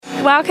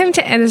Welcome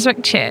to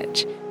Ennisbrook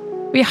Church.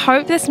 We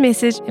hope this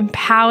message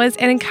empowers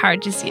and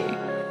encourages you.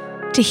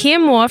 To hear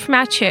more from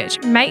our church,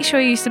 make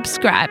sure you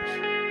subscribe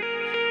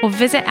or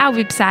visit our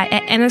website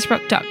at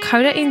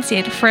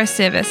ennisbrook.co.nz for a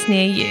service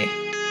near you.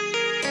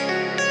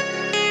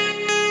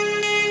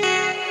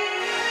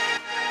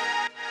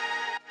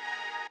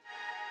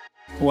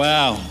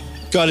 Wow,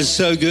 God is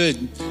so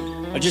good.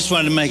 I just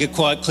wanted to make it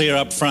quite clear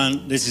up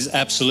front, this is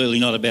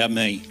absolutely not about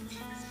me.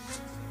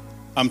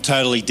 I'm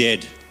totally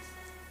dead.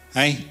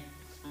 Hey?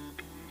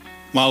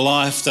 My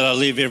life that I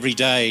live every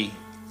day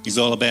is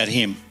all about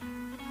Him.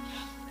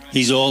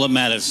 He's all that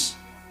matters.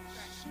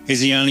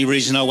 He's the only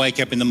reason I wake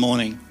up in the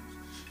morning.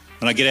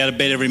 When I get out of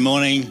bed every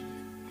morning,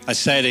 I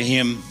say to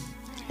Him,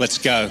 let's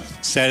go.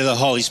 Say to the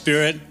Holy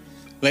Spirit,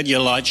 let your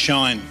light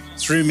shine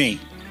through me.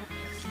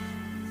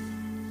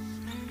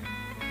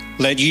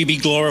 Let you be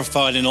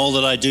glorified in all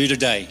that I do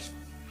today.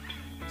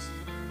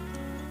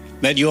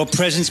 Let your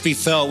presence be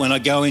felt when I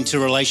go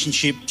into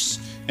relationships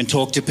and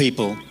talk to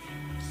people.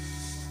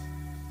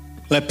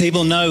 Let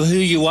people know who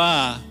you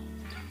are,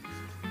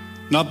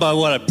 not by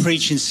what I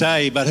preach and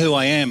say, but who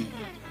I am.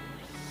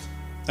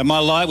 That my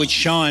light would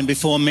shine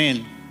before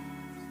men.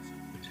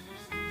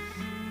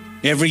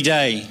 Every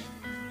day,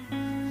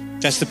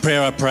 that's the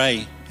prayer I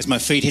pray as my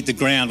feet hit the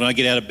ground when I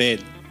get out of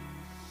bed.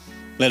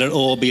 Let it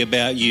all be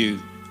about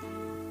you.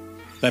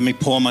 Let me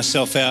pour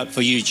myself out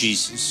for you,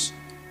 Jesus.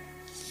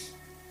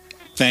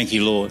 Thank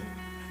you, Lord.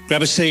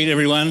 Grab a seat,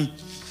 everyone.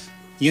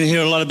 You're going to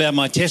hear a lot about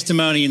my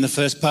testimony in the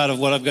first part of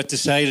what I've got to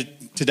say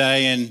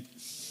today, and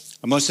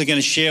I'm also going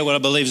to share what I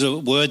believe is a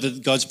word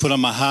that God's put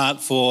on my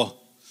heart for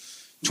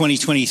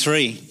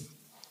 2023.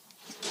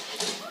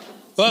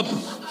 Well,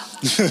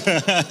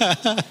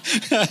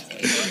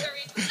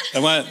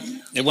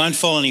 it won't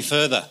fall any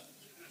further.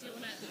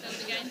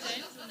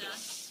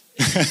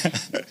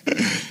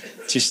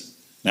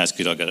 No, it's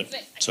good, I got it.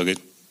 It's all good.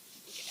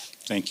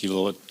 Thank you,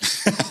 Lord.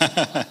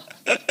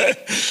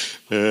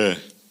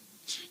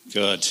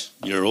 God,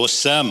 you're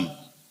awesome.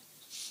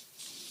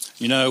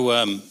 You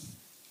know,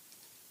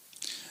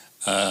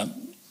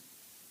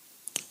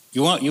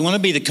 you want to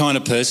be the kind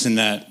of person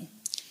that,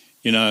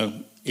 you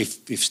know,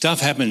 if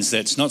stuff happens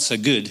that's not so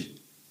good,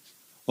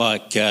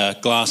 like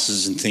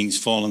glasses and things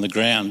fall on the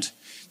ground,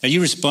 that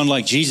you respond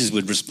like Jesus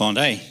would respond.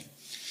 Hey,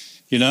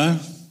 you know,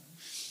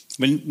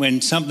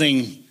 when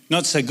something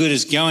not so good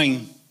is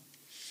going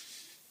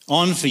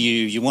on for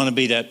you, you want to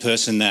be that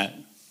person that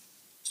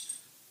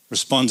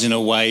responds in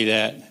a way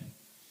that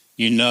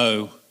you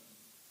know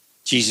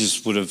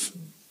Jesus would have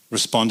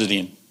responded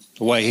in,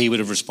 the way He would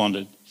have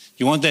responded.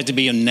 You want that to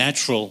be a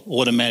natural,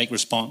 automatic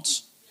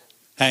response.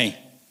 Hey,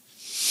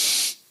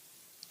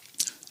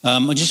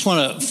 I just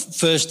want to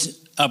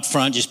first up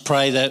front just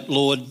pray that,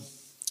 Lord,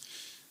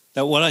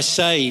 that what I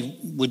say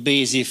would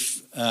be as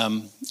if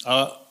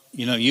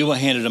you were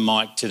handed a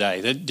mic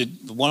today.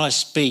 That what I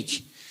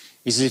speak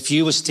is as if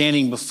you were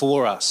standing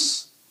before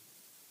us,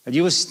 that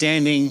you were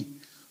standing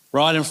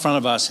right in front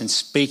of us and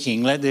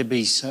speaking. Let there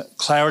be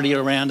clarity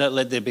around it.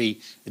 Let there be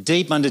a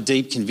deep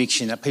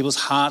conviction that people's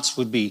hearts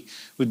would be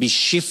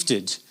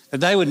shifted,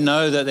 that they would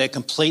know that they're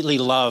completely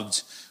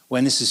loved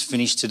when this is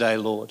finished today,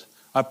 Lord.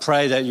 I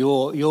pray that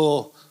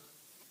your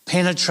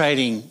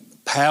penetrating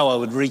power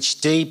would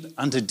reach deep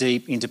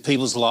into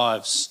people's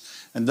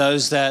lives, and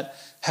those that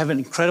have an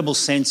incredible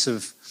sense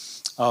of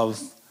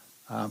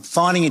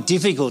finding it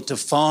difficult to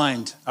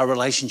find a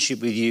relationship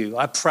with you.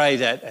 I pray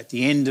that at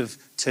the end of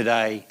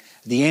today,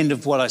 at the end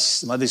of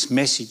this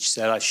message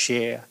that I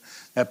share,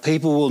 that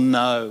people will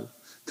know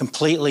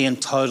completely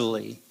and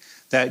totally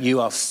that you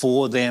are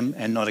for them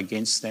and not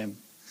against them,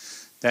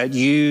 that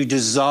you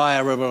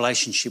desire a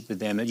relationship with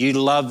them, that you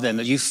love them,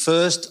 that you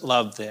first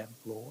loved them,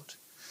 Lord.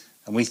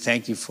 And we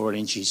thank you for it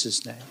in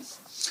Jesus' name.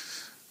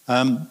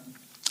 I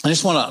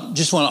just want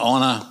to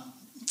honour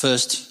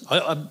first.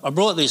 I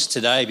brought this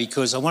today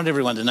because I want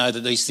everyone to know that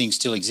these things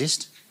still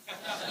exist.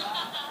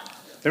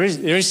 There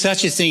is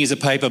such a thing as a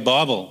paper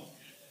Bible.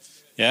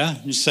 Yeah,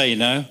 just so you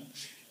know,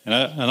 and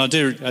I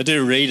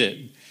do read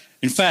it.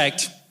 In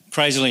fact,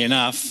 crazily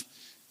enough,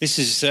 this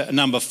is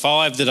number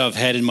 5 that I've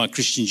had in my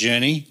Christian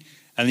journey,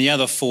 and the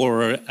other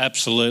 4 are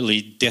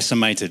absolutely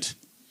decimated.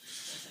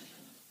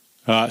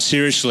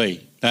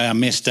 Seriously, they are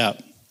messed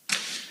up.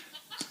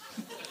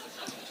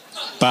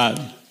 But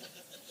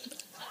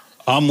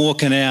I'm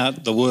walking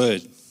out the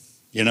word,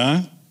 you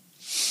know.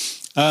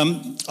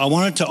 I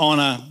wanted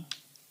to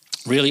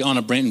really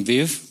honour Brent and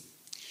Viv,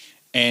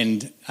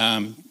 and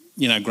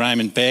Graham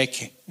and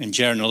Beck and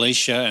Jared and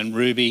Alicia and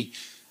Ruby.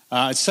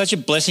 It's such a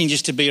blessing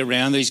just to be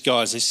around these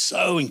guys. They're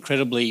so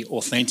incredibly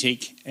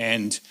authentic,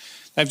 and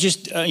they've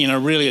just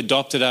really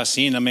adopted us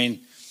in. I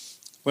mean,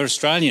 we're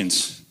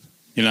Australians,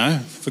 you know,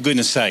 for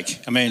goodness sake.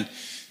 I mean,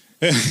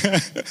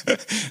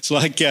 it's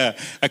like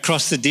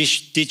across the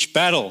ditch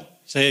battle.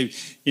 So, I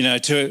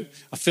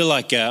feel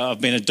like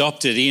I've been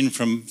adopted in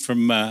from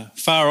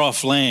far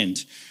off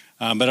land.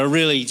 But I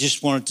really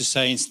just wanted to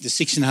say in the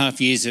 6.5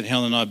 years that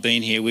Helen and I have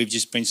been here, we've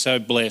just been so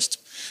blessed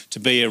to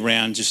be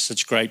around just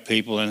such great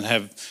people and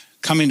have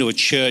come into a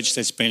church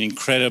that's been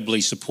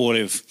incredibly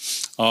supportive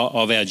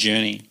of our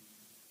journey.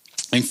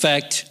 In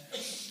fact,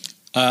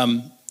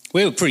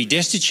 we were pretty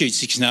destitute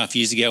 6.5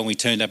 years ago when we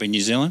turned up in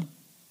New Zealand.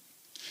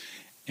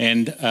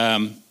 And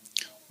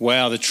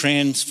wow, the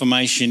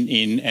transformation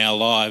in our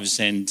lives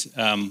and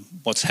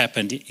what's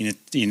happened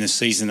in the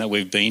season that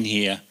we've been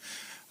here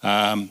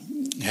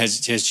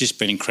has just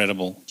been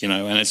incredible, you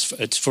know, and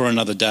it's for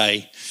another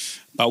day.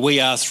 But we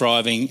are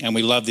thriving and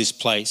we love this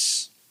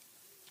place.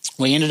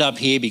 We ended up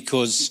here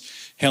because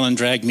Helen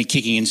dragged me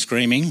kicking and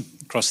screaming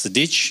across the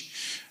ditch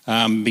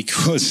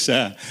because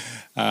I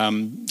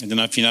don't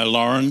know if you know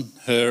Lauren,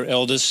 her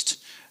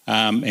eldest,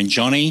 and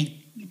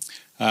Johnny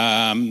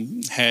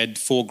had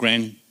 4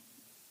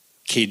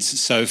 grandkids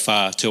so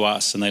far to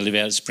us, and they live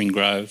out at Spring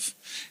Grove.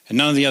 And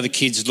none of the other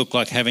kids look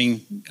like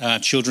having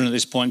children at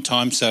this point in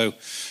time, so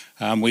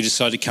we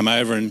decided to come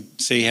over and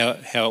see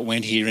how it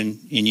went here in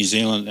New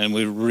Zealand, and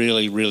we're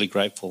really, really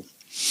grateful.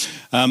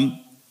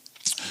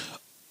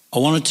 I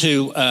wanted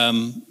to,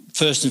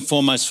 first and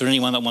foremost, for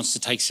anyone that wants to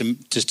take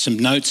some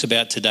notes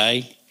about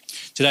today,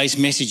 today's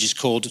message is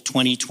called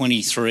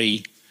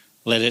 2023,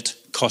 Let It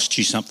Cost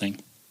You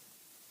Something.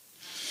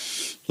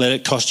 Let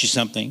it cost you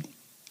something.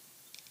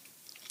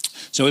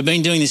 So we've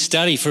been doing this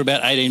study for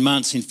about 18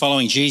 months in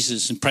following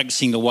Jesus and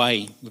practicing the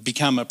way. We've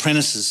become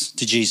apprentices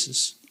to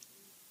Jesus.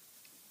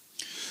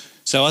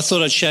 So I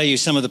thought I'd show you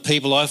some of the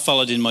people I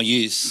followed in my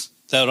youth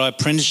that I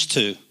apprenticed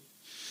to,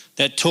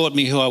 that taught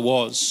me who I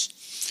was.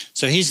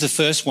 So here's the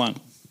first one.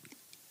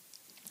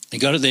 You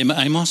got it there,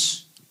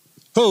 Amos?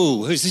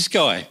 Oh, who's this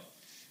guy?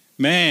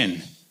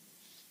 Man,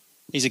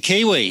 he's a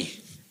Kiwi.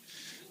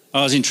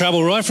 I was in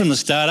trouble right from the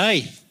start,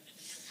 eh?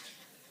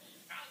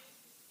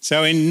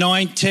 So in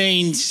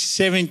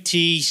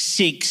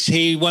 1976,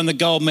 he won the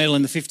gold medal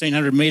in the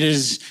 1,500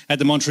 metres at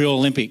the Montreal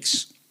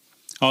Olympics.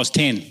 I was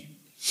 10.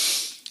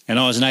 And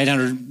I was an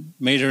 800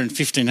 metre and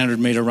 1,500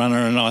 metre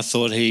runner, and I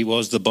thought he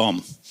was the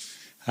bomb.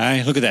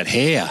 Hey, look at that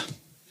hair.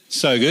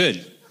 So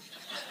good.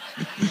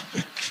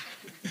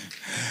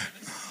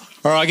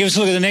 All right, give us a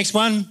look at the next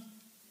one.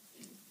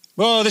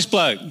 Whoa, this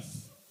bloke.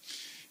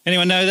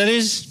 Anyone know who that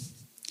is?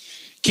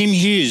 Kim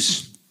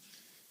Hughes.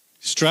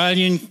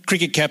 Australian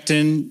cricket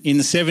captain in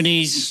the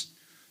 70s,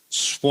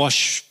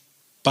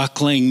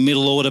 swashbuckling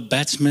middle order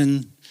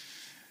batsman,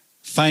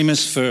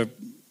 famous for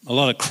a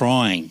lot of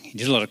crying. He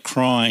did a lot of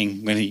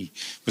crying when he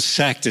was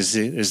sacked as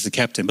the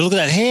captain. But look at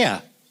that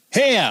hair.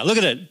 Hair, look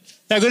at it.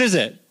 How good is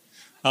it?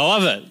 I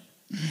love it.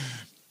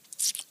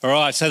 All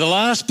right, so the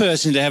last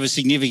person to have a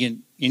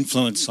significant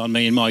influence on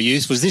me in my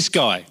youth was this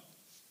guy.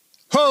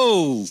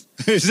 Oh,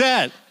 who's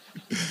that?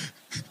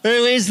 Who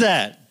is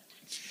that?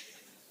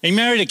 He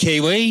married a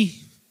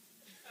Kiwi,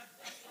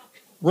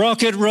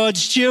 Rocket Rod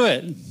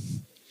Stewart.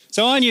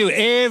 So I knew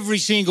every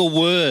single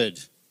word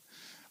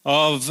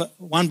of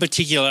one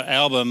particular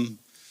album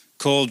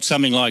called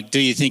something like Do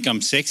You Think I'm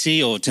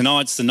Sexy or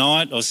Tonight's the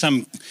Night or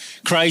some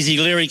crazy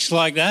lyrics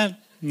like that,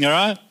 all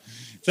right?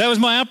 That was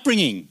my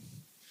upbringing.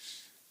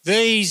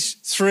 These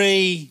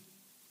 3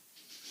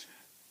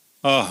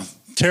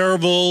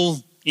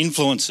 terrible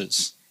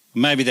influences.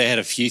 Maybe they had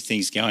a few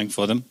things going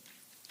for them,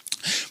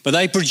 but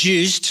they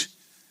produced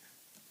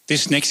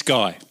this next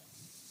guy.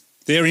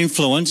 Their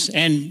influence,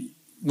 and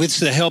with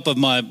the help of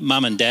my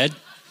mum and dad,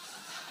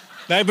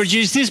 they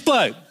produced this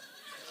bloke.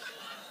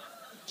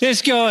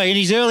 This guy in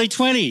his early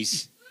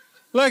 20s.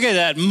 Look at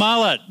that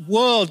mullet,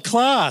 world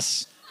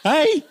class.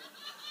 Hey,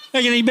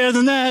 how can any better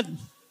than that?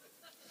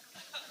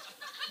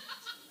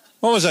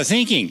 What was I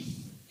thinking?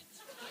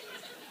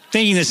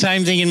 Thinking the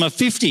same thing in my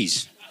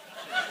 50s.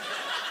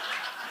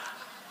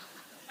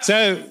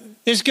 So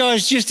this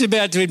guy's just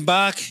about to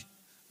embark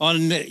on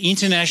an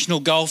international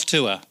golf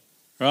tour,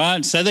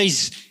 right? So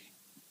these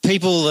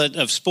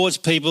people sports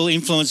people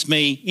influenced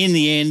me in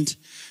the end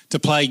to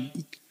play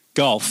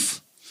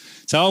golf.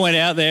 So I went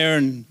out there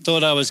and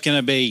thought I was going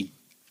to be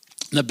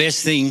the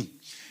best thing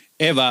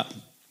ever.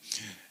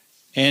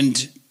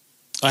 And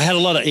I had a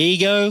lot of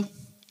ego.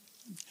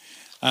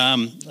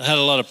 I had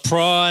a lot of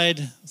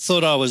pride.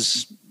 Thought I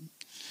was,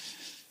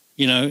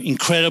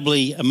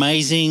 incredibly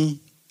amazing.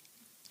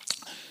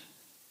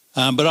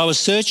 But I was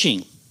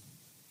searching.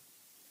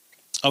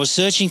 I was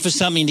searching for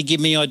something to give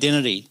me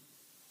identity.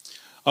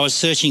 I was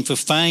searching for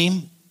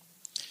fame,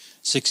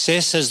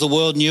 success as the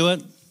world knew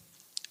it,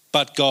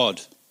 but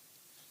God.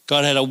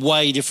 God had a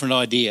way different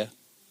idea.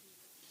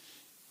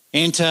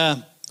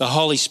 Enter the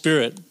Holy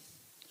Spirit,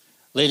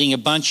 leading a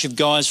bunch of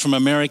guys from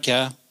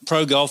America,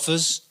 pro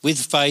golfers with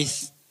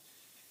faith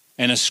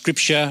and a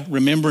scripture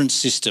remembrance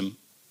system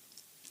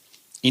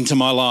into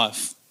my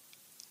life.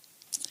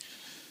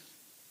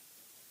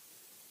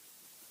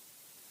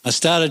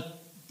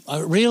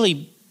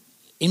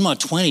 In my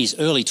 20s,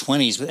 early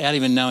 20s, without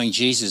even knowing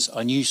Jesus,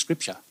 I knew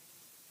scripture.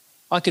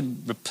 I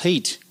could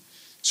repeat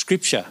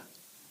scripture,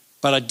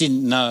 but I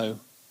didn't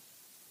know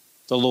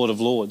the Lord of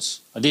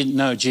Lords. I didn't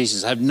know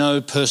Jesus. I had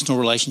no personal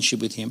relationship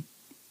with him.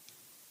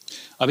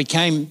 At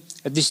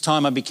this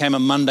time, I became a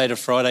Monday to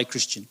Friday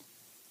Christian.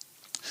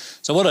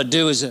 So what I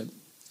do is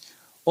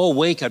all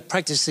week I'd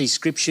practice these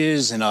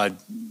scriptures and I'd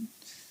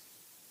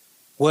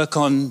work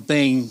on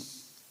being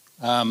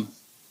what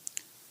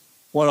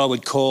I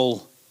would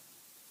call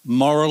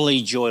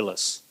morally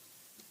joyless.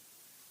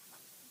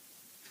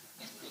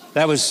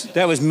 That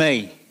was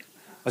me.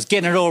 I was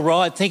getting it all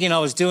right, thinking I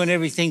was doing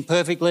everything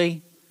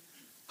perfectly,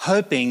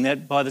 hoping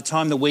that by the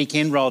time the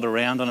weekend rolled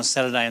around on a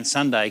Saturday and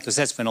Sunday, because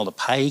that's when all the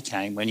pay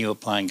came when you were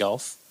playing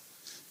golf.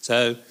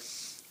 So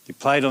you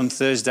played on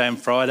Thursday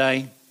and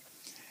Friday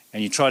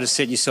and you tried to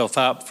set yourself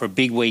up for a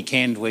big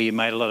weekend where you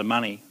made a lot of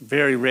money.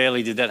 Very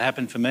rarely did that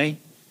happen for me.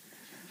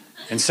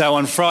 And so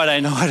on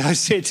Friday night I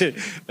said to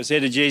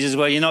Jesus,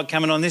 well, you're not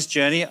coming on this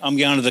journey, I'm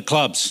going to the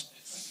clubs.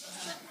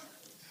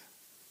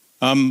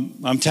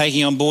 I'm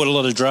taking on board a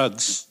lot of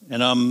drugs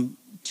and I'm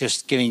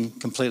just getting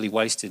completely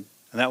wasted.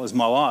 And that was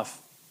my life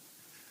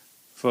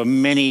for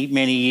many,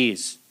 many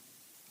years.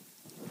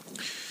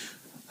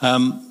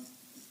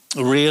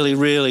 Really,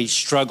 really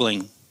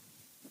struggling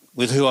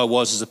with who I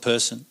was as a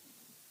person.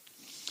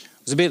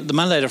 It was the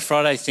Monday to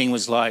Friday thing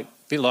was a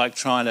bit like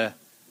trying to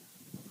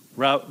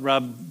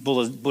rub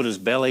Buddha's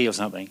belly or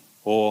something,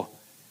 or,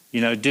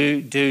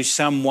 do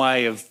some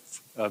way of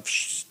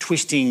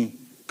twisting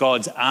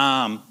God's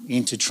arm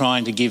into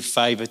trying to give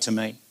favour to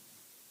me.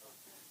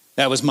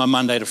 That was my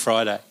Monday to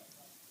Friday.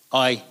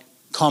 I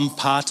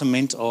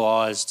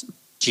compartmentalised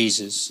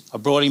Jesus. I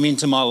brought him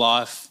into my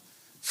life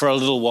for a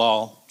little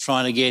while,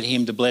 trying to get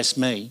him to bless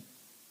me,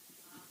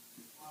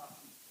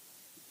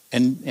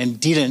 and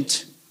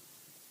didn't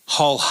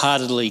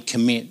wholeheartedly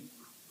commit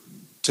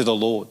to the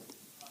Lord.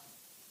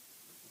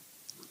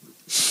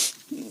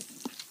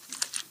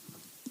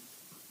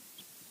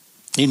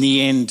 In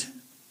the end,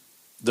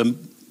 the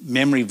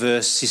memory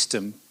verse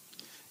system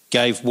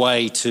gave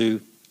way to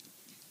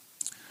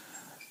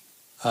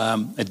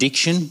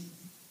addiction.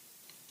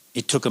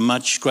 It took a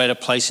much greater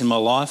place in my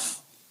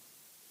life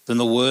than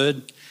the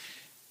Word.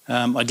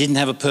 I didn't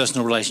have a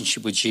personal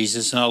relationship with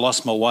Jesus and I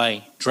lost my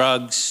way.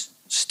 Drugs,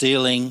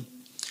 stealing,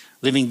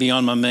 living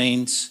beyond my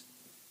means,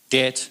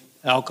 debt,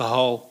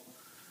 alcohol,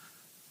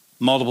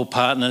 multiple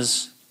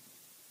partners,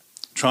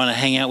 trying to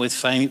hang out with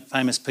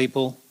famous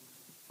people.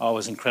 I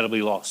was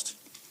incredibly lost,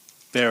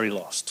 very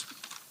lost.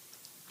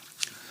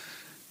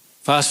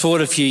 Fast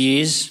forward a few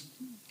years,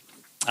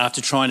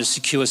 after trying to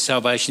secure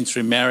salvation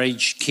through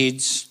marriage,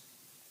 kids,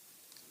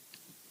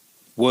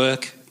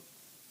 work,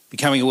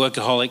 becoming a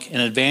workaholic,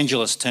 an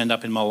evangelist turned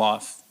up in my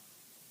life.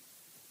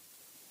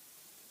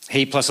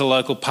 He plus a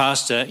local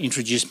pastor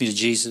introduced me to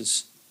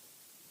Jesus.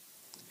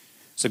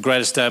 It's the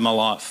greatest day of my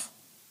life.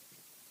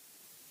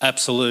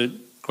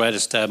 Absolute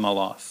greatest day of my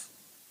life.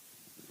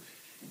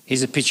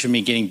 Here's a picture of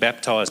me getting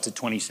baptised at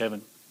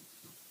 27.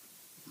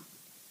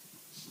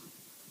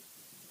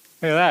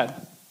 Look at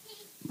that.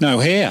 No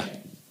hair.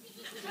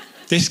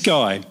 This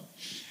guy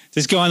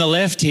on the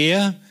left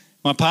here,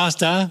 my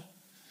pastor.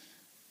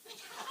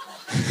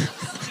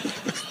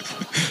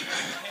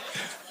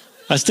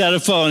 I started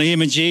following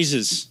him and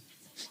Jesus.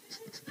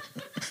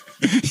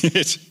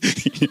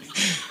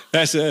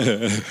 That's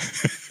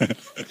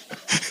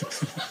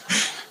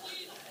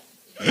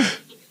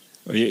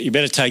you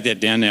better take that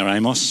down now,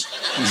 Amos.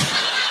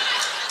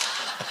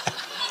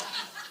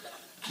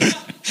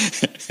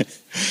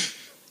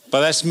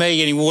 But that's me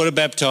getting water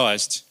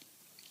baptised.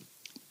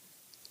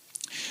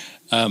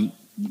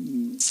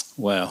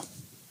 Wow.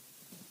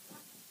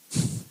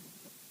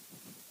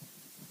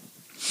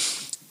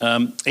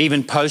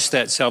 Even post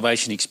that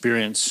salvation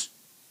experience,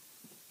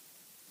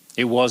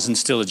 it was and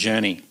still a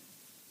journey.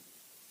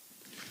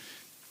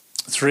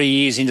 3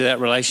 years into that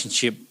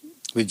relationship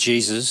with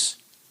Jesus,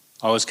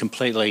 I was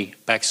completely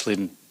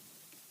backslidden.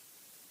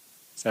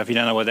 So if you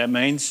don't know what that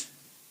means,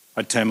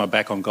 I'd turn my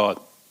back on God.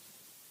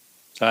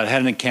 So I'd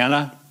had an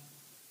encounter,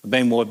 I'd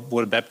been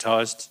water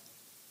baptised,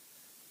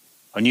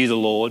 I knew the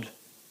Lord,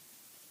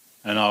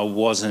 and I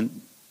wasn't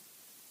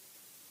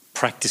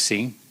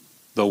practicing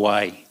the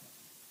way.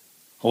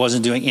 I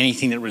wasn't doing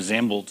anything that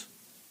resembled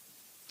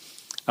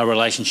a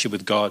relationship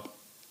with God.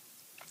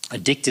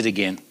 Addicted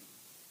again,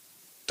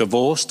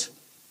 divorced,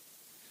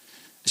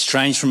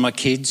 estranged from my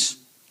kids,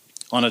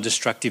 on a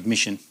destructive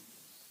mission.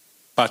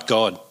 But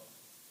God.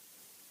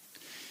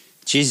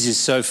 Jesus is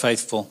so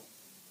faithful.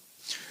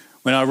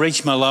 When I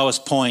reached my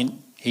lowest point,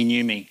 he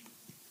knew me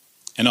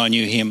and I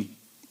knew him.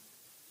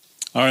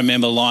 I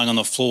remember lying on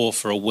the floor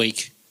for a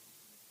week,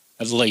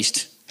 at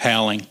least,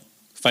 howling,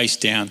 face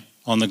down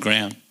on the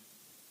ground,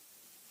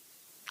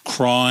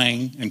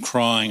 crying and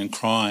crying and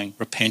crying,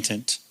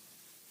 repentant.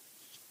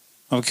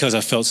 Not because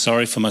I felt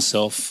sorry for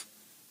myself,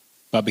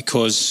 but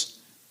because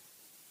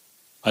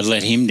I'd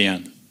let him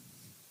down.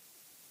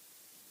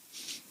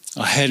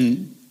 I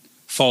hadn't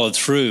followed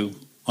through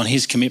on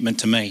his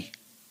commitment to me.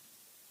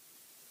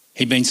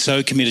 He'd been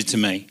so committed to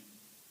me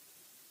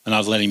and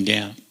I'd let him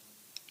down.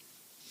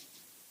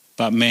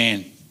 But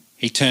man,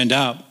 he turned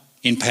up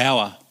in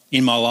power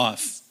in my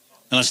life.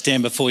 And I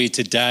stand before you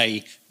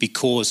today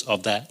because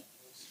of that.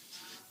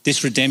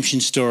 This redemption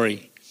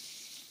story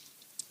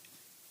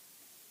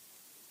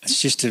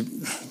It's just a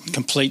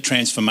complete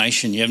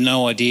transformation. You have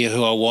no idea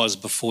who I was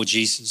before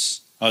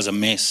Jesus. I was a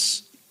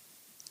mess.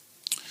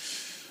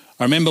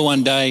 I remember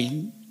one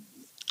day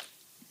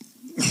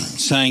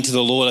saying to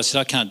the Lord, I said,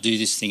 I can't do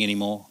this thing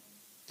anymore,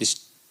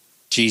 this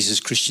Jesus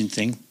Christian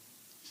thing.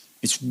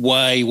 It's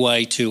way,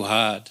 way too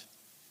hard.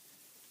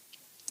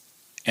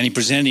 And he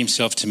presented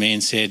himself to me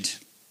and said,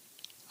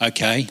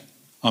 okay,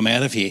 I'm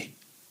out of here.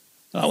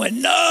 And I went,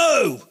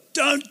 no,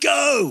 don't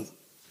go.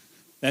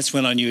 That's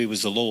when I knew he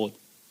was the Lord.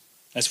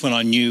 That's when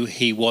I knew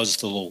he was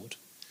the Lord,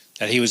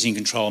 that he was in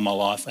control of my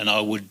life and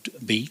I would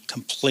be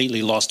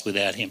completely lost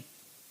without him.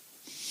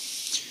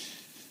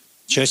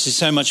 Church, there's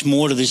so much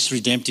more to this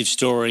redemptive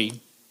story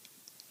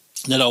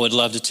that I would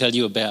love to tell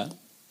you about.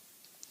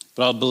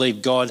 But I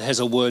believe God has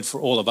a word for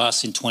all of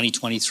us in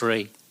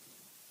 2023.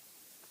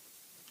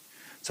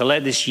 So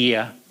let this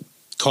year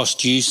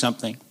cost you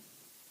something.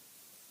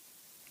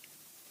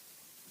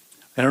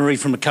 I'm going to read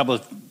from a couple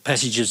of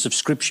passages of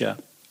Scripture.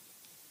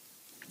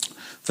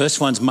 First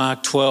one's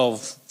Mark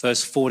 12,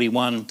 verse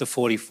 41 to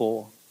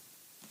 44.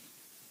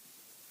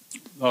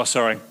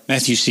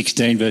 Matthew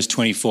 16, verse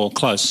 24.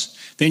 Close.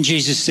 Then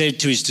Jesus said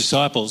to his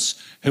disciples,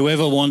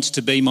 whoever wants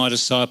to be my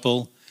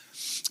disciple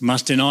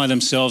must deny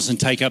themselves and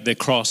take up their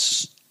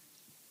cross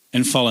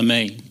and follow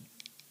me.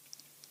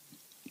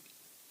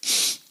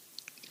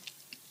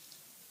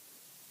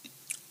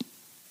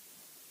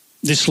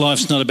 This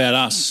life's not about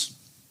us.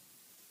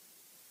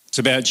 It's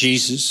about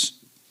Jesus,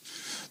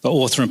 the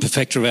author and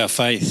perfecter of our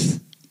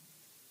faith.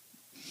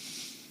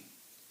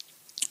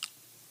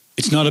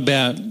 It's not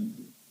about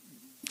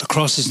the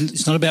cross.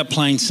 It's not about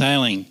plain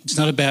sailing. It's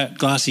not about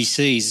glassy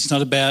seas. It's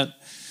not about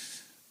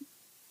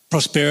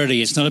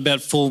prosperity. It's not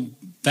about full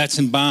vats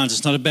and barns.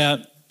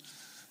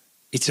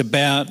 It's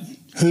about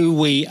who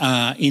we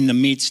are in the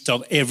midst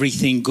of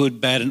everything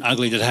good, bad and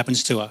ugly that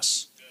happens to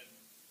us.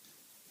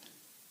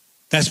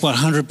 That's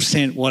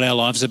 100% what our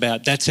life's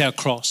about. That's our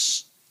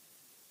cross.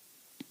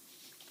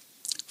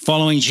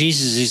 Following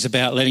Jesus is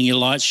about letting your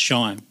light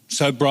shine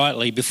so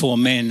brightly before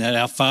men that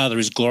our Father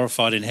is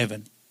glorified in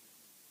heaven.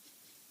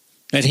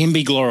 Let him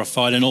be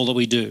glorified in all that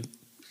we do.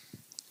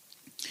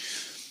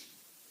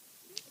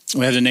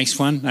 We have the next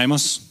one,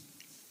 Amos.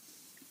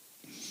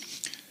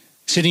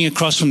 Sitting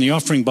across from the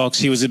offering box,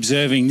 he was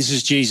observing, this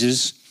is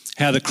Jesus,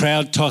 how the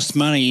crowd tossed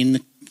money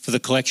in for the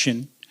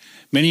collection.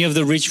 Many of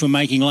the rich were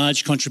making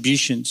large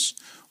contributions.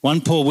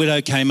 One poor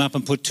widow came up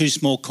and put 2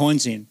 small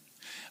coins in,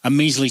 a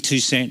measly 2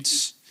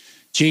 cents.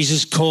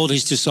 Jesus called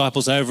his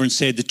disciples over and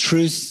said, the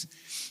truth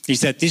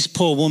is that this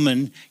poor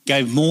woman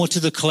gave more to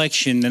the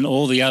collection than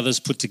all the others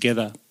put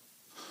together.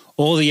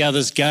 All the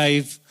others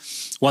gave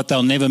what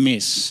they'll never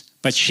miss,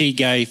 but she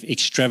gave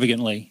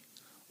extravagantly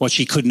what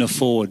she couldn't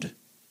afford.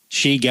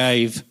 She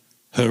gave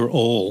her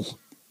all,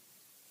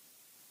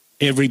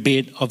 every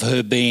bit of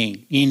her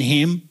being. In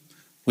him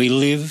we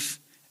live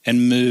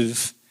and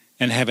move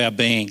and have our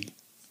being.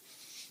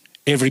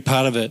 Every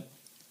part of it,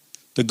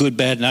 the good,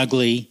 bad and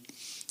ugly,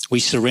 we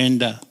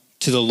surrender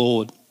to the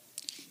Lord.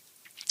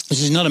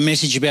 This is not a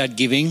message about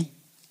giving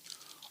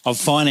of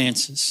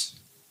finances,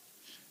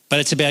 but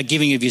it's about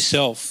giving of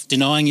yourself,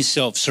 denying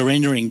yourself,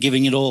 surrendering,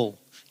 giving it all,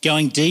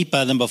 going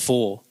deeper than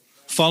before,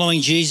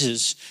 following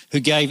Jesus who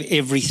gave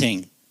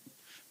everything,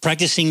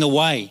 practicing the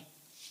way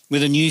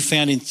with a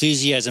newfound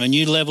enthusiasm, a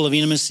new level of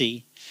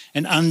intimacy,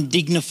 an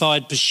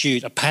undignified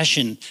pursuit, a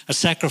passion, a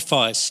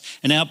sacrifice,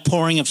 an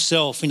outpouring of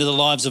self into the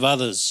lives of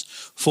others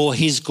for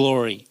his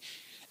glory,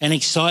 an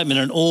excitement,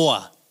 an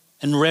awe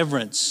and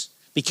reverence,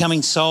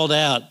 becoming sold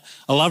out,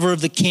 a lover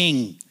of the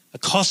King, a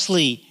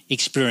costly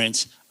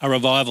experience, a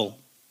revival.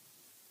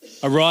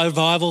 A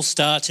revival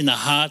starts in the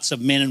hearts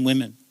of men and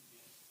women.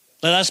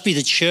 Let us be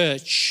the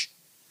church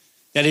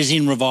that is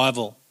in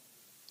revival,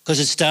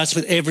 because it starts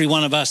with every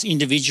one of us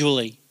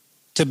individually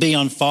to be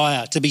on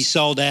fire, to be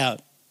sold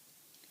out.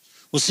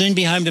 We'll soon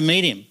be home to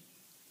meet him,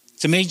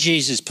 to meet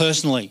Jesus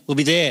personally. We'll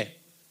be there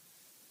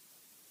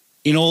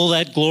in all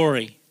that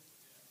glory.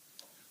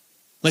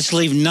 Let's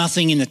leave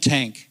nothing in the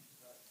tank.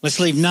 Let's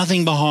leave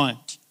nothing behind.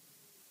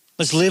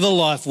 Let's live a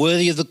life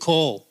worthy of the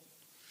call.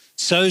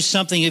 Sow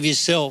something of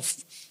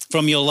yourself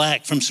from your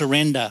lack, from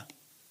surrender.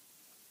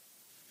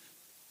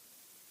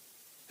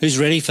 Who's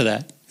ready for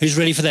that? Who's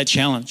ready for that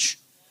challenge?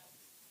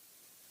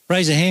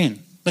 Raise a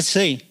hand. Let's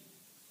see.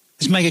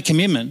 Let's make a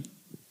commitment.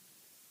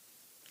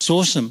 It's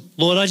awesome.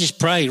 Lord, I just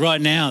pray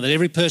right now that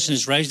every person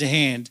who's raised a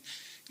hand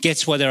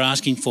gets what they're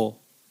asking for.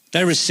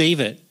 They receive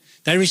it.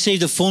 They receive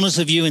the fullness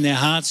of you in their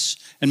hearts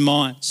and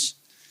minds.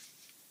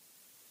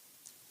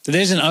 That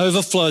there's an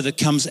overflow that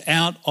comes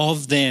out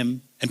of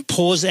them and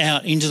pours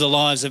out into the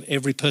lives of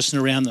every person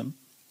around them.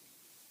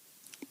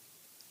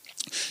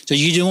 So do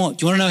you want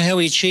to know how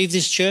we achieve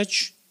this,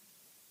 church?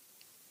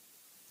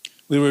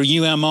 We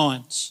renew our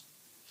minds.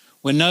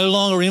 We're no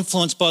longer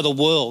influenced by the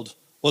world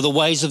or the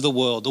ways of the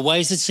world, the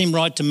ways that seem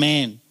right to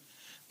man,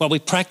 but we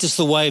practice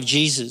the way of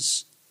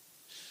Jesus.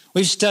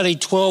 We've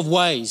studied 12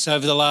 ways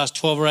over the last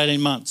 12 or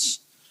 18 months.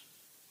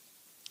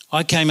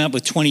 I came up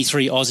with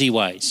 23 Aussie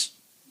ways.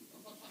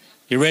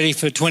 You ready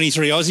for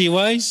 23 Aussie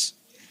ways?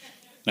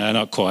 No,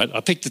 not quite.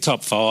 I picked the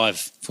top 5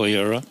 for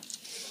you, all right?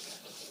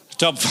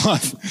 Top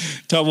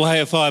way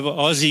of 5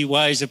 Aussie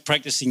ways of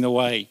practicing the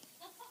way.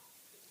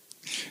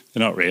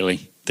 They're not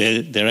really.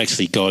 They're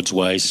actually God's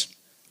ways.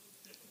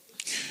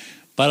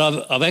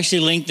 But I've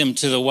actually linked them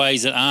to the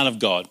ways that aren't of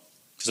God,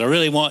 because I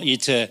really want you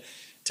to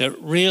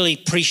really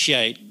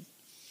appreciate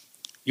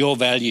your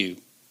value.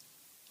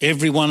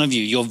 Every one of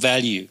you, your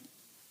value.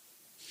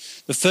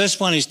 The first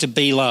one is to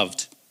be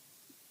loved.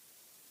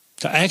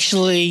 To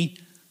actually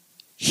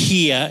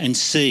hear and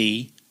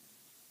see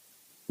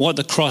what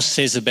the cross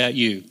says about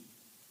you.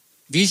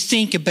 If you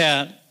think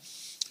about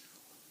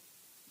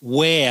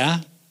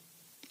where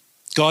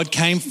God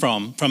came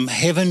from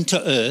heaven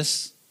to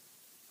earth,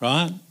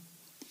 right?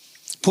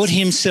 Put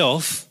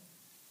himself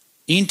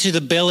into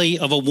the belly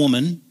of a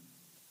woman,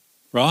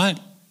 right?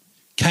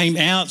 Came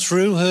out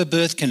through her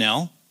birth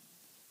canal,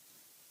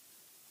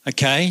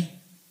 okay?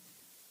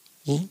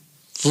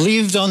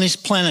 Lived on this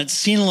planet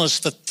sinless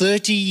for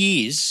 30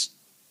 years,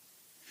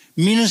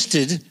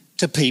 ministered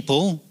to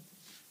people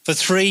for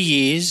 3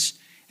 years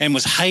and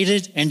was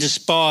hated and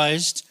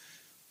despised,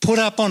 put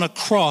up on a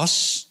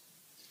cross,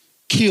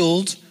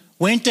 killed,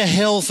 went to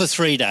hell for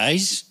 3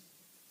 days,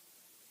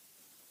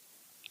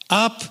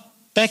 up,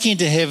 back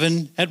into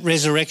heaven at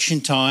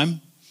resurrection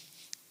time,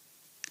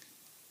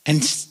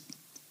 and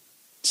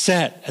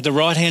sat at the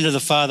right hand of the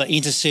Father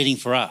interceding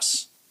for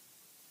us.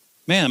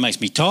 Man, that makes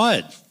me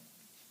tired.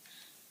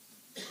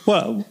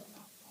 Well,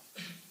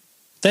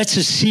 that's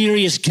a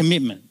serious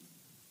commitment.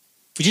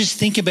 If we just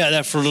think about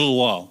that for a little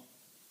while,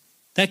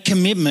 that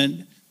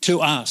commitment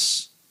to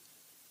us,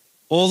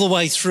 all the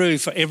way through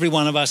for every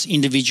one of us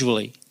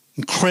individually.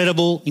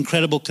 Incredible,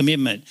 incredible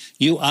commitment.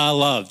 You are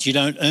loved. You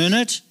don't earn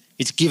it.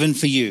 It's given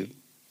for you.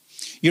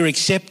 You're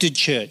accepted,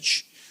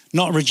 church,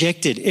 not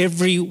rejected.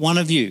 Every one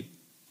of you.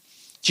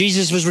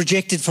 Jesus was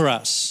rejected for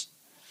us.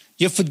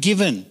 You're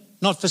forgiven,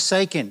 not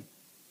forsaken.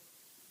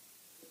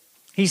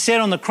 He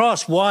said on the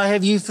cross, "Why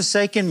have you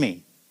forsaken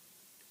me?"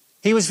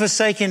 He was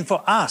forsaken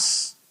for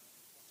us.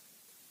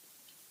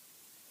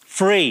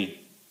 Free.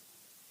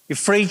 You're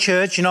free,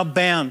 church. You're not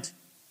bound.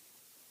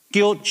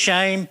 Guilt,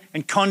 shame,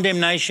 and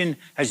condemnation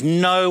has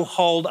no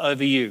hold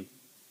over you.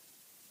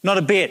 Not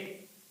a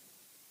bit.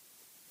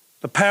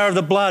 The power of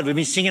the blood, we've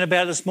been singing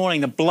about it this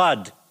morning, the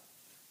blood.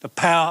 The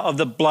power of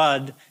the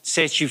blood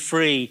sets you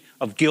free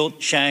of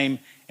guilt, shame,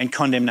 and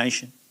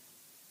condemnation.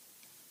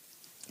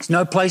 There's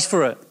no place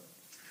for it.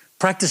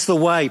 Practice the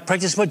way.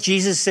 Practice what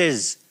Jesus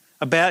says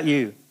about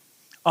you.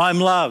 I'm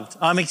loved.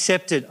 I'm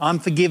accepted. I'm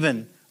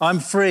forgiven. I'm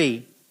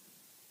free.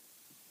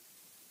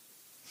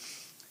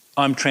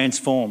 I'm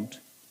transformed.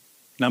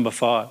 Number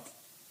 5,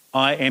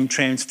 I am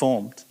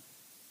transformed.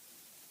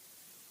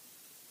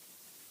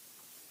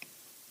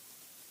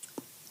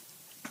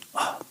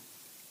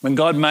 When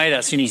God made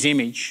us in his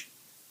image,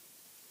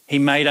 he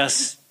made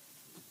us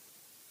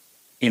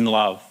in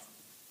love.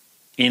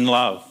 In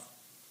love.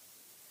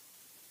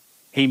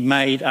 He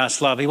made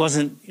us love. He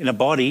wasn't in a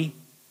body.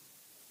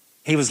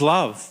 He was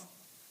love.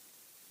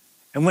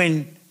 And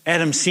when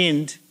Adam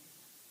sinned,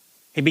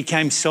 he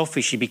became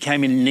selfish. He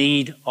became in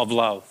need of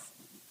love.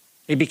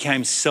 He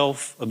became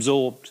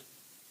self-absorbed.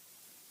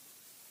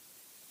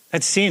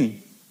 That's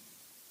sin.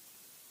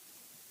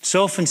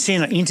 Self and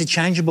sin are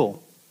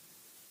interchangeable.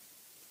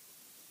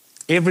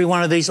 Every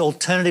one of these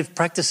alternative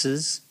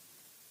practices,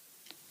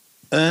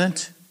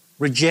 earned,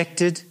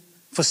 rejected,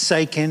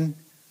 forsaken,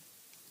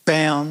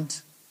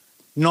 bound,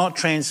 not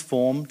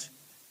transformed,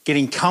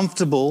 getting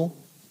comfortable,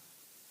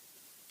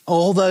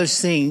 all those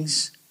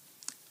things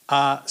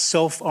are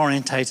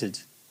self-orientated.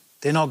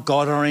 They're not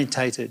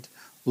God-orientated.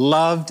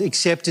 Loved,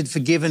 accepted,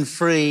 forgiven,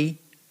 free,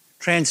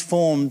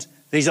 transformed,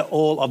 these are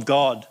all of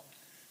God.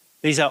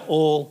 These are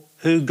all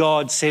who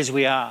God says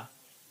we are.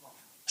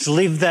 So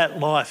live that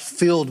life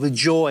filled with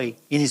joy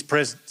in his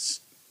presence.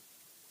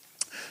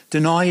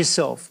 Deny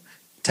yourself,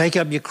 take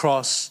up your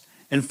cross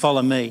and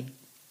follow me.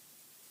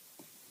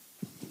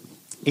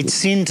 It's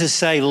sin to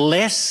say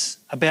less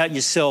about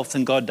yourself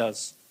than God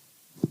does.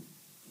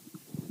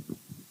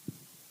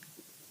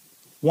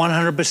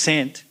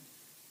 100%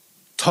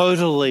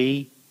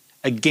 totally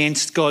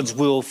against God's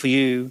will for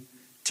you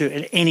to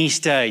at any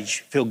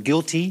stage feel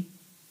guilty,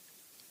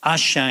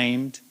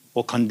 ashamed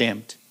or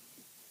condemned.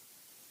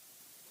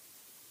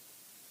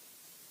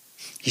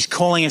 He's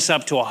calling us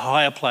up to a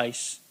higher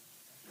place,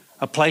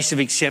 a place of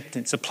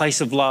acceptance, a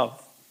place of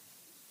love.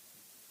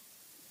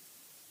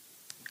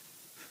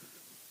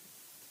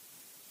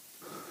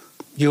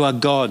 You are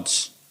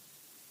God's.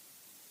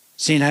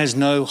 Sin has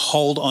no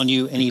hold on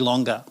you any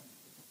longer.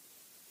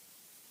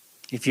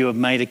 If you have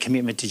made a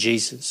commitment to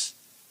Jesus,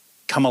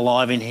 come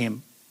alive in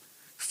him.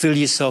 Fill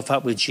yourself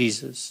up with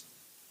Jesus.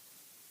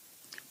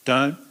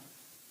 Don't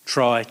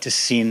try to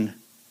sin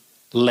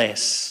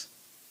less.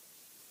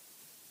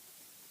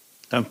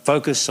 Don't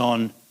focus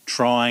on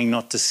trying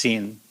not to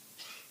sin.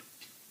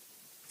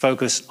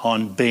 Focus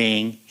on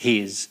being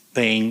his,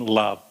 being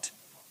loved,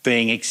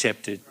 being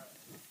accepted.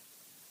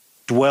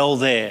 Dwell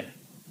there.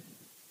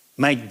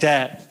 Make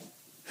that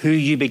who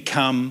you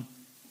become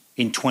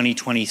in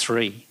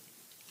 2023.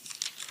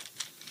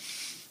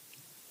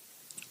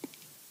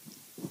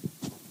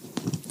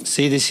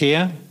 See this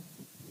here?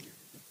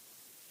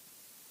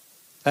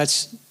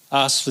 That's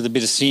us with a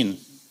bit of sin.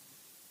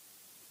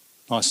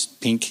 Nice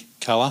pink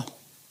colour.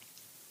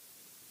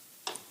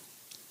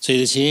 See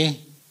this here?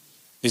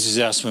 This is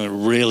us when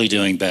we're really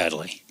doing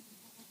badly.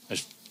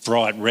 It's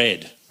bright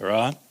red, all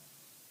right?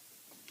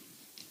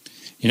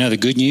 You know the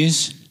good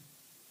news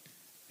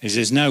is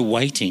there's no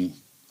weighting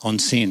on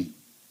sin.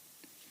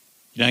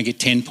 You don't get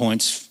 10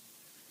 points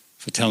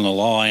for telling a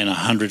lie and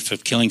 100 for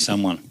killing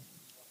someone,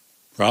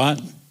 right?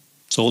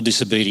 It's all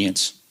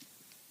disobedience.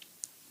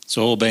 It's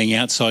all being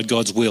outside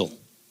God's will.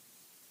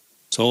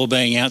 It's all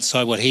being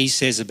outside what he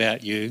says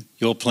about you,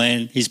 your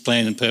plan, his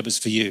plan and purpose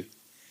for you.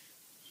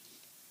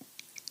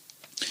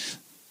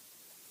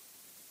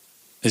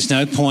 There's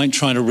no point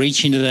trying to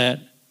reach into that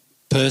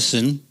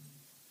person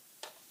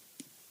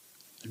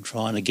and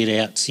trying to get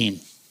out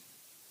sin.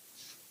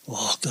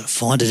 Oh, I've got to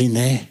find it in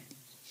there.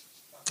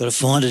 Got to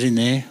find it in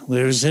there.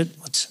 Where is it?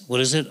 What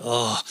is it?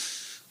 Oh,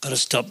 got to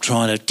stop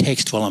trying to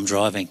text while I'm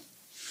driving,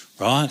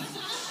 right?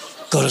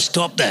 Got to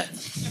stop that.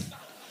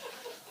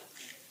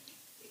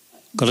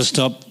 Got to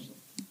stop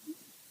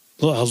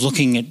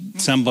looking at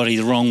somebody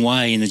the wrong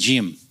way in the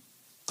gym.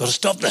 Got to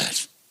stop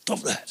that. Stop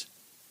that.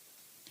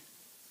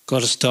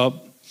 Got to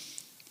stop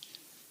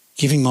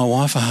giving my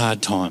wife a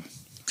hard time.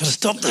 Got to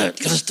stop that.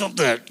 Got to stop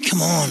that.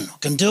 Come on, I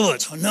can do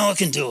it. I know I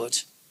can do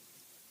it.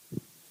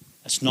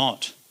 That's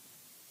not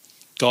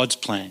God's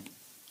plan.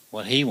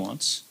 What he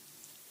wants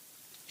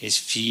is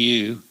for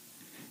you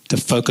to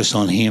focus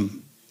on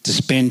him, to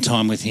spend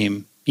time with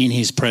him in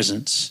his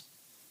presence.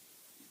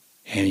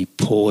 And he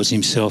pours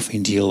himself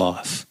into your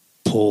life.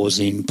 Pours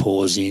in,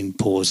 pours in,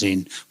 pours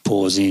in,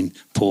 pours in,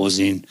 pours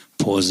in,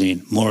 pours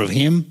in. More of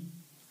him,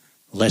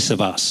 less of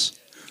us.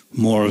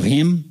 More of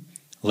him,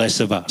 less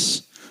of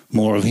us.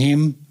 More of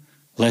him,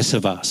 less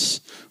of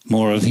us.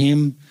 More of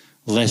him,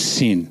 less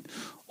sin.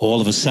 All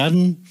of a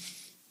sudden,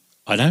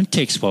 I don't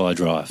text while I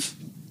drive.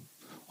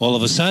 All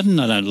of a sudden,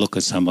 I don't look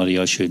at somebody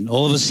I shouldn't.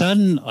 All of a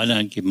sudden, I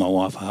don't give my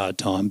wife a hard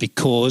time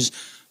because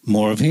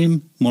more of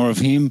him, more of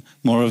him,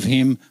 more of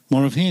him,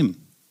 more of him.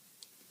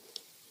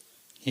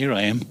 Here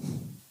I am.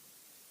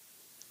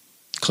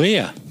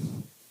 Clear.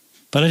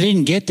 But I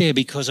didn't get there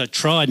because I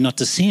tried not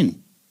to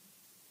sin.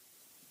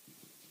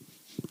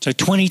 So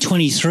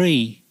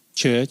 2023,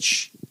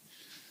 church,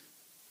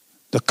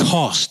 the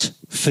cost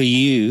for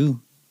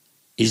you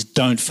is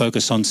don't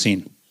focus on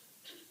sin.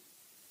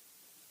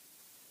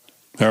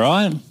 All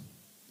right?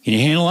 Can you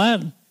handle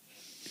that?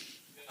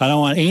 I don't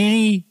want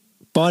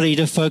anybody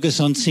to focus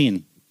on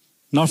sin.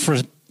 Not for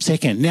a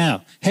second.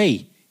 Now,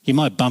 hey, you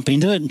might bump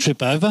into it and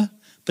trip over,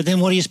 but then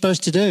what are you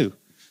supposed to do?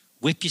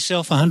 Whip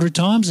yourself 100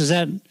 times? Does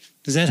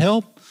that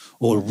help?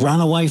 Or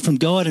run away from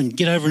God and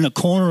get over in a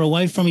corner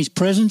away from his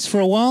presence for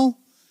a while?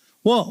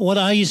 What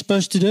are you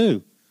supposed to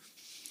do?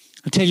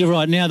 I tell you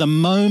right now, the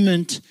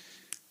moment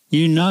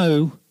you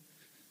know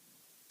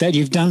that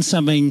you've done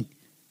something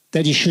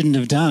that you shouldn't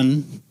have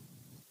done,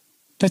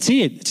 that's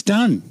it. It's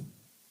done.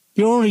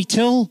 You already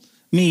tell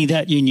me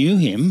that you knew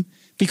him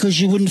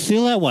because you wouldn't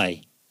feel that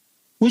way,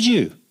 would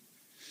you?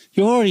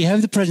 You already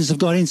have the presence of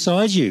God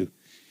inside you.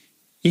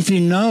 If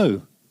you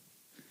know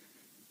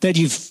that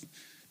you've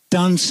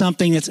done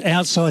something that's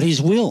outside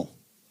his will.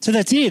 So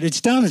that's it.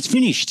 It's done. It's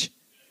finished.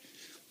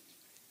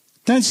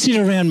 Don't sit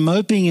around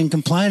moping and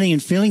complaining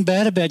and feeling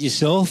bad about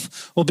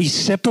yourself or be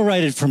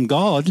separated from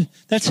God.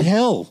 That's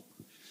hell.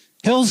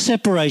 Hell's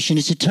separation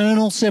is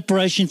eternal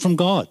separation from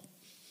God.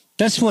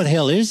 That's what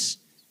hell is.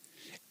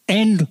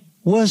 And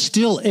worse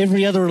still,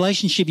 every other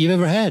relationship you've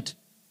ever had.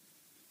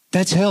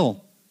 That's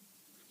hell.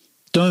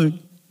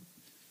 Don't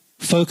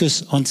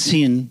focus on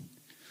sin.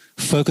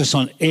 Focus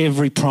on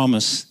every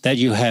promise that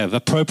you have.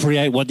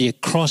 Appropriate what the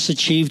cross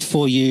achieved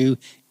for you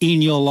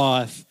in your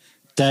life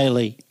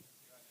daily.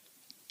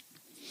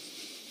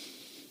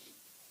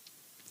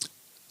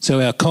 So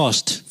our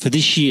cost for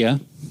this year,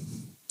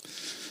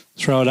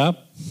 throw it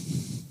up,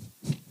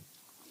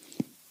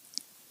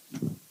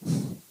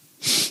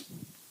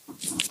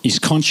 is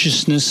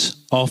consciousness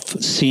of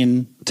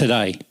sin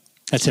today.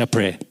 That's our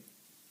prayer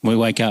when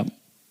we wake up.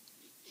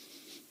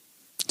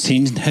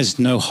 Sin has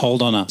no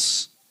hold on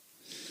us.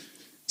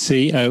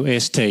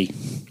 C-O-S-T.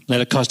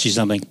 Let it cost you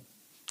something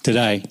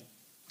today.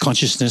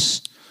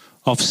 Consciousness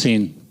of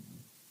sin.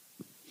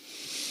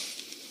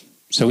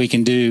 So we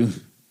can do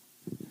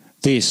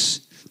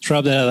this. Throw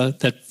up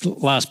that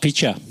last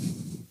picture.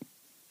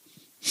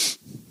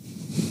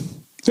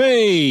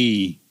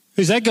 Hey,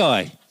 who's that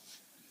guy?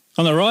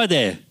 On the right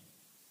there.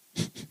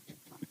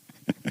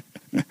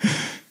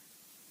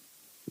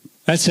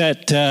 That's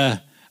at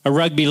a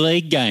rugby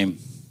league game.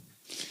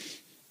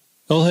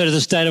 All heard of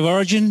the State of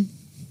Origin?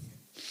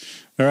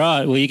 All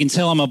right, well, you can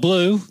tell I'm a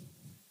blue.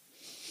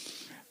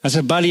 That's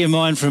a buddy of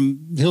mine from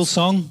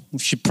Hillsong. We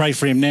should pray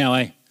for him now,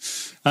 eh?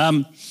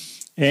 I'm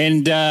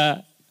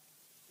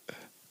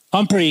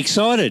pretty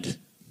excited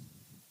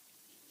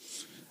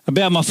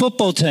about my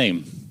football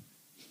team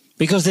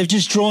because they've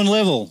just drawn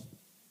level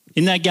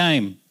in that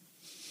game.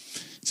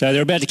 So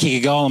they're about to kick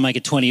a goal and make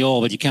it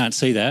 20-all, but you can't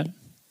see that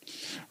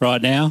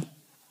right now.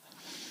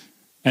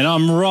 And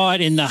I'm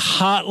right in the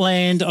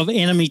heartland of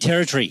enemy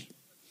territory,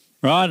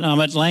 right? I'm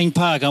at Lane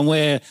Park. I'm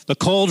where the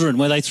Cauldron,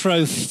 where they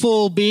throw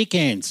full beer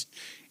cans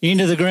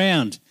into the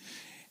ground.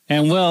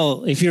 And,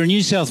 well, if you're a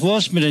New South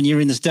Welshman and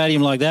you're in the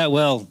stadium like that,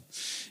 well,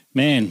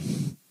 man,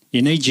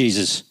 you need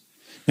Jesus.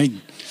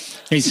 Need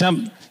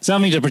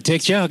something to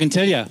protect you, I can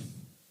tell you.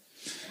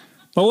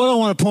 But what I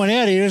want to point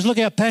out here is look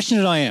how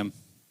passionate I am.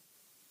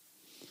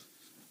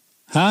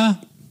 Huh?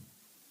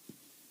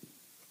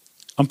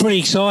 I'm pretty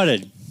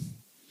excited.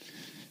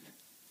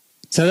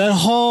 So that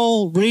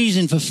whole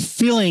reason for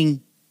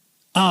filling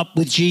up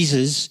with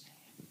Jesus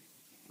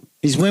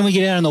is when we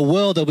get out in the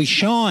world that we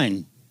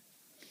shine,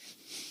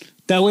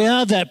 that we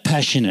are that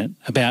passionate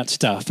about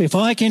stuff. If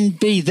I can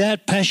be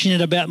that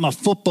passionate about my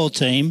football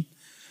team,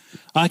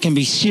 I can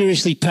be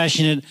seriously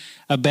passionate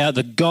about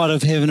the God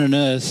of heaven and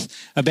earth,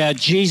 about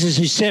Jesus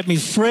who set me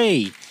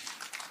free,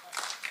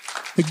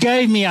 who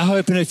gave me a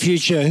hope and a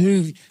future,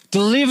 who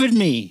delivered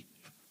me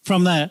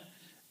from that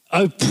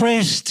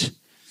oppressed,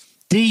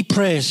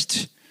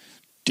 depressed,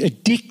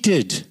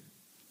 addicted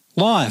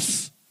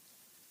life.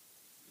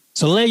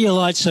 So let your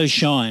light so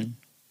shine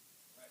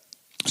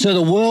so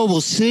the world will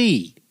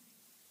see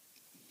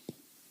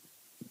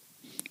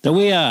that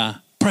we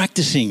are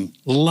practicing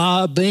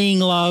being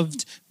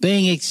loved,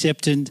 being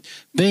accepted,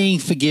 being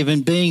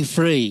forgiven, being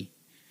free,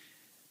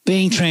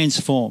 being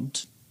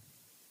transformed.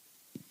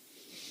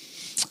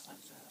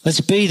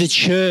 Let's be the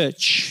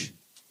church,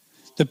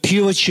 the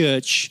pure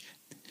church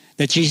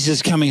that Jesus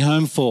is coming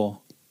home for,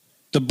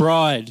 the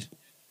bride.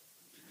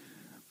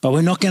 But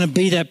we're not going to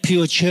be that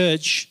pure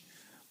church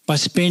by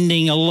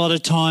spending a lot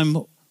of time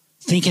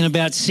thinking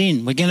about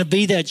sin. We're going to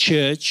be that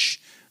church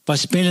by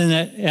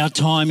spending our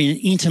time in an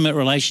intimate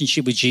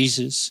relationship with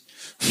Jesus.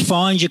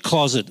 Find your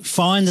closet,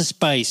 find the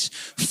space,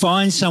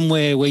 find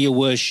somewhere where you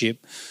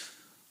worship.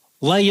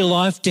 Lay your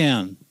life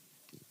down.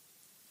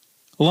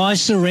 Lie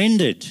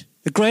surrendered.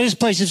 The greatest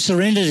place of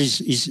surrender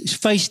is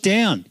face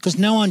down because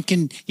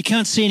you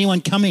can't see anyone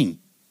coming.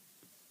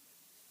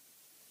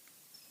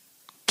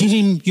 Give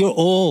him your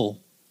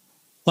all,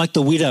 like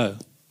the widow.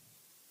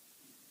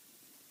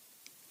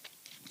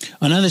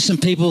 I know there's some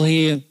people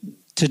here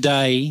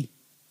today,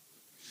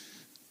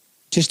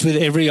 just with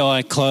every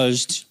eye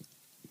closed.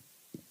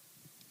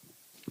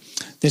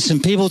 There's some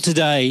people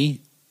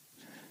today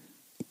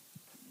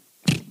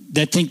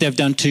that think they've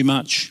done too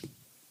much.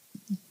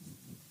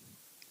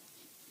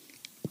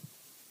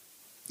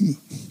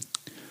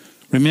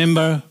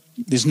 Remember,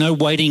 there's no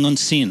waiting on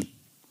sin,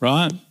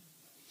 right?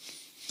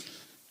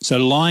 So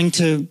lying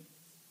to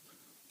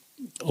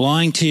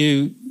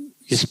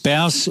your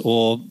spouse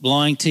or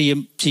lying to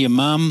your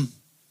mum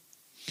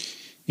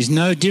is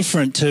no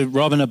different to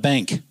robbing a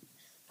bank,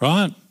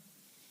 right?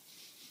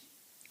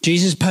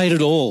 Jesus paid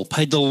it all,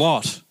 paid the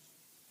lot.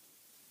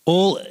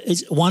 All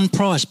is one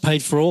price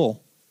paid for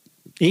all,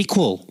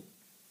 equal.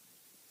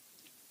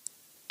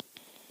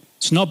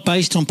 It's not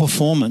based on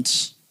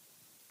performance.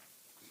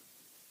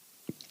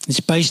 It's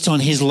based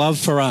on his love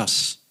for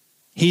us.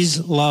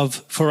 His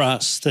love for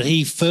us, that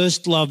he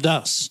first loved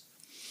us.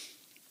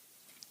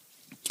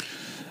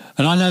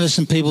 And I know there's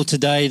some people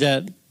today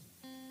that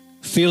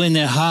feel in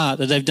their heart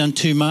that they've done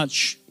too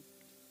much.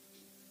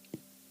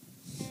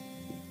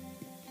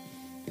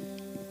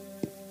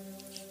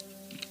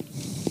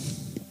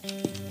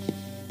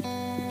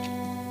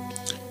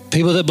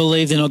 People that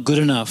believe they're not good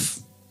enough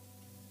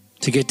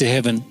to get to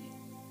heaven.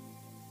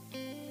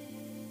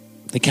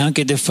 They can't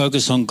get their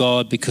focus on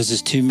God because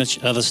there's too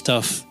much other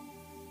stuff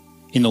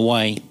in the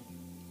way.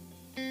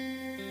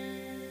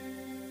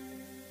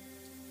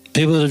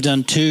 People that have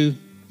done too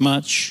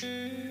much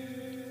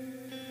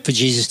for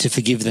Jesus to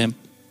forgive them.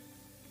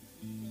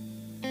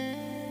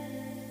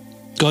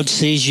 God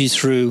sees you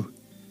through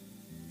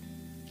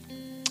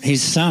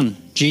his son,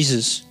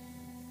 Jesus.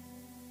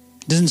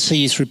 He doesn't see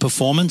you through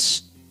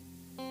performance.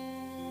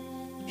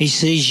 He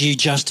sees you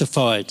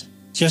justified,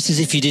 just as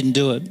if you didn't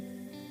do it.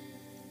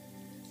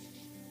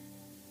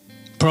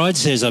 Pride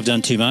says, I've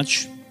done too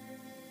much,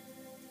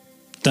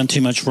 done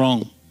too much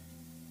wrong,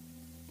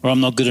 or I'm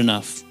not good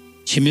enough.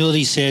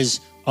 Humility says,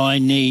 I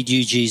need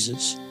you,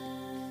 Jesus.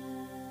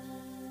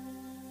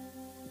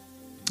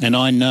 And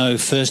I know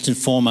first and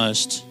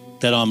foremost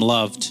that I'm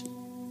loved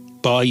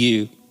by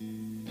you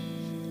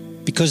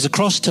because the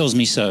cross tells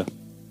me so.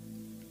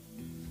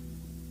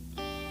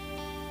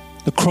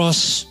 The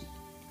cross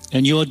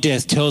and your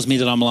death tells me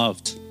that I'm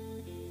loved.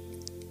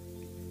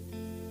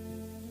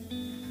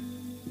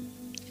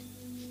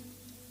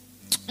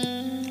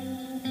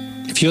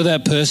 If you're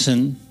that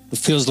person who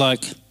feels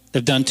like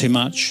they've done too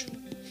much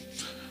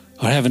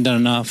or haven't done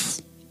enough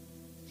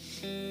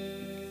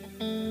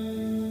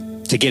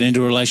to get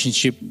into a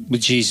relationship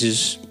with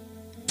Jesus,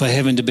 for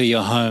heaven to be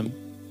your home,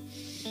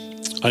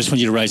 I just want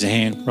you to raise a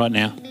hand right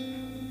now.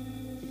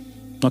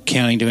 I'm not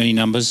counting to any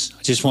numbers.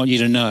 I just want you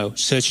to know,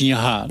 search in your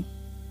heart.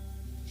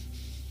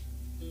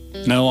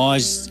 No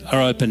eyes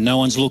are open. No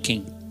one's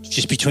looking. It's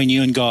just between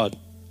you and God.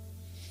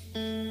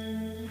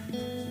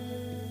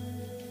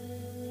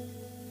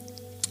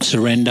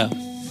 Surrender.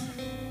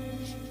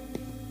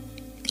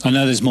 I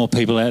know there's more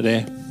people out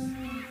there.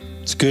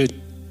 It's good.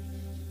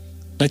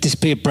 Let this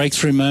be a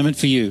breakthrough moment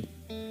for you.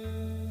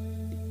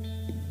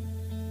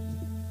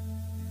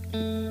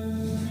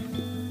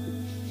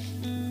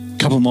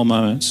 Couple more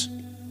moments.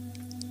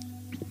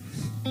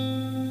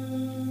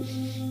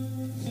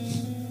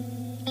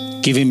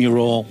 Give him your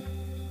all.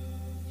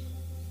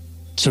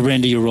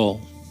 Surrender your all.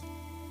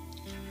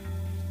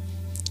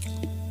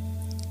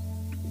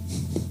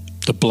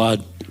 The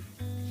blood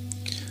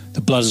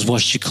has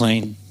washed you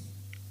clean.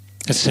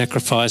 A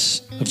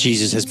sacrifice of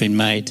Jesus has been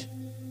made.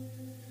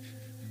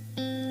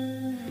 You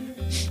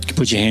can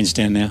put your hands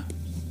down now.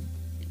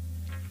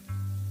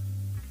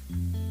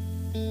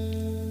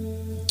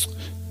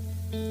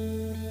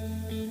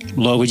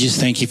 Lord, we just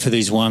thank you for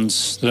these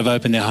ones that have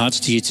opened their hearts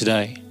to you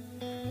today.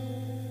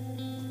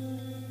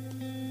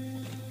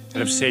 That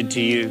have said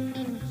to you,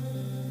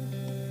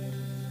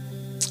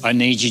 I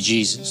need you,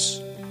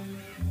 Jesus.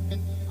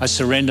 I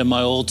surrender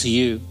my all to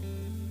you.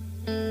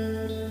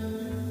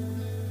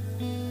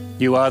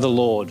 You are the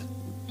Lord.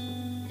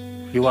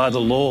 You are the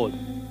Lord.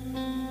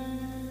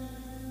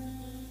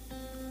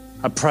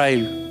 I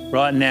pray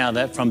right now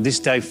that from this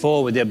day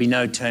forward, there'll be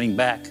no turning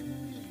back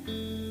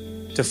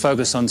to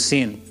focus on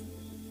sin.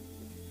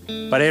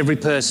 But every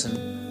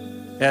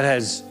person that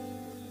has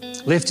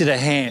lifted a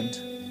hand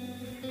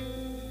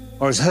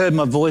or has heard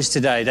my voice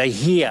today, they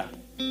hear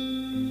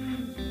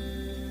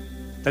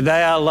that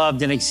they are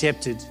loved and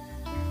accepted.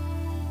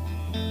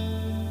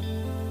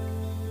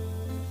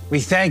 We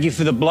thank you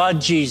for the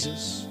blood,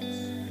 Jesus.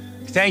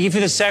 We thank you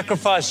for the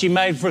sacrifice you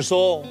made for us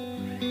all.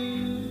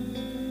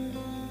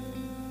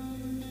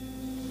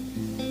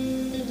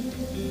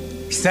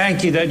 We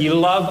thank you that you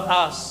love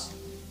us.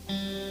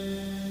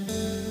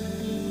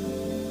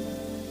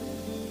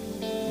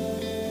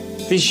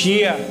 This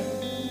year,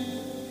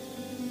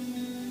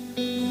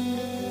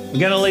 we're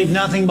going to leave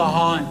nothing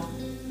behind.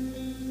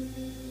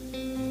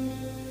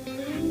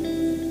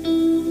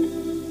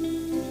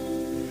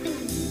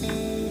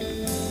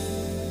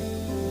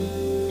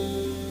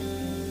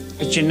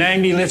 Let your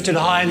name be lifted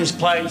high in this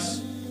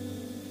place.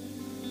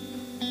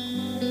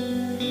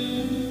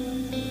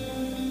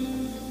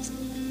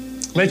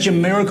 Let your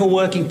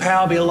miracle-working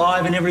power be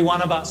alive in every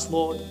one of us,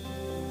 Lord.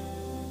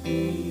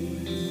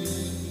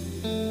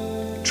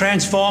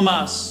 Transform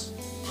us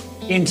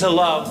into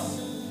love.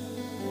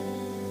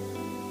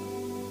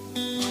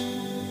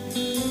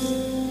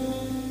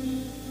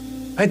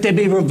 Let there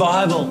be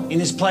revival in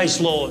this place,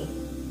 Lord.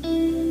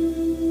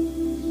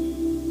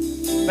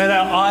 Let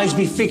our eyes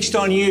be fixed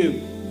on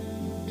you.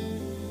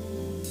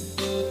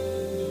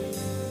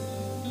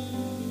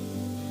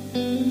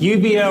 You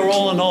be our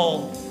all in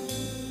all.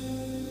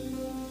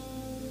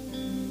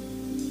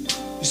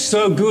 You're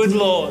so good,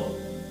 Lord.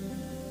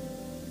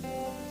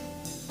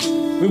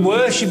 We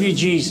worship you,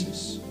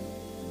 Jesus.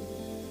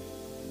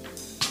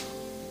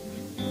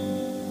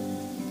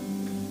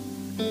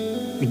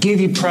 We give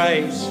you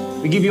praise.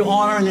 We give you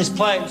honor in this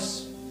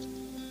place.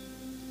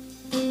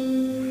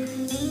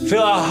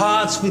 Fill our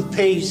hearts with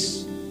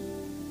peace.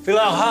 Fill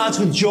our hearts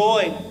with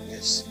joy.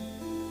 Yes.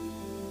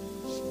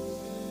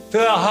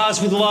 Fill our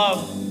hearts with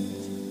love.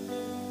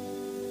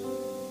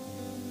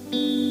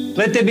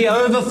 Let there be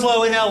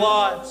overflow in our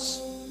lives.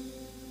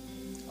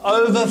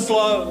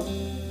 Overflow.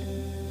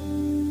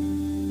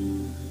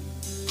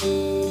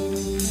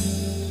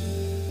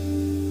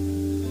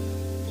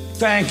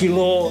 Thank you,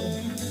 Lord.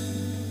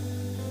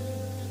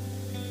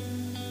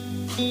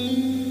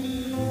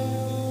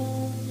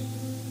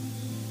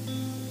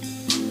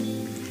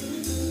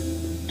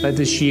 Let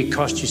this year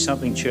cost you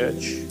something,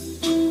 church.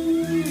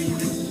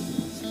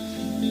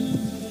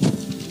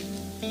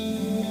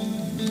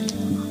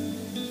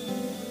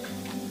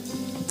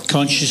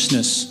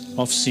 Consciousness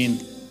of sin.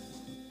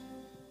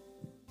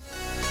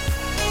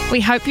 We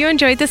hope you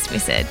enjoyed this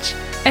message.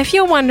 If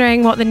you're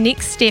wondering what the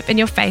next step in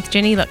your faith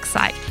journey looks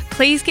like,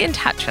 please get in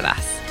touch with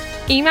us.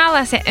 Email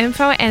us at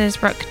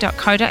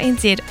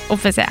info@annesbrook.co.nz or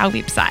visit our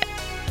website.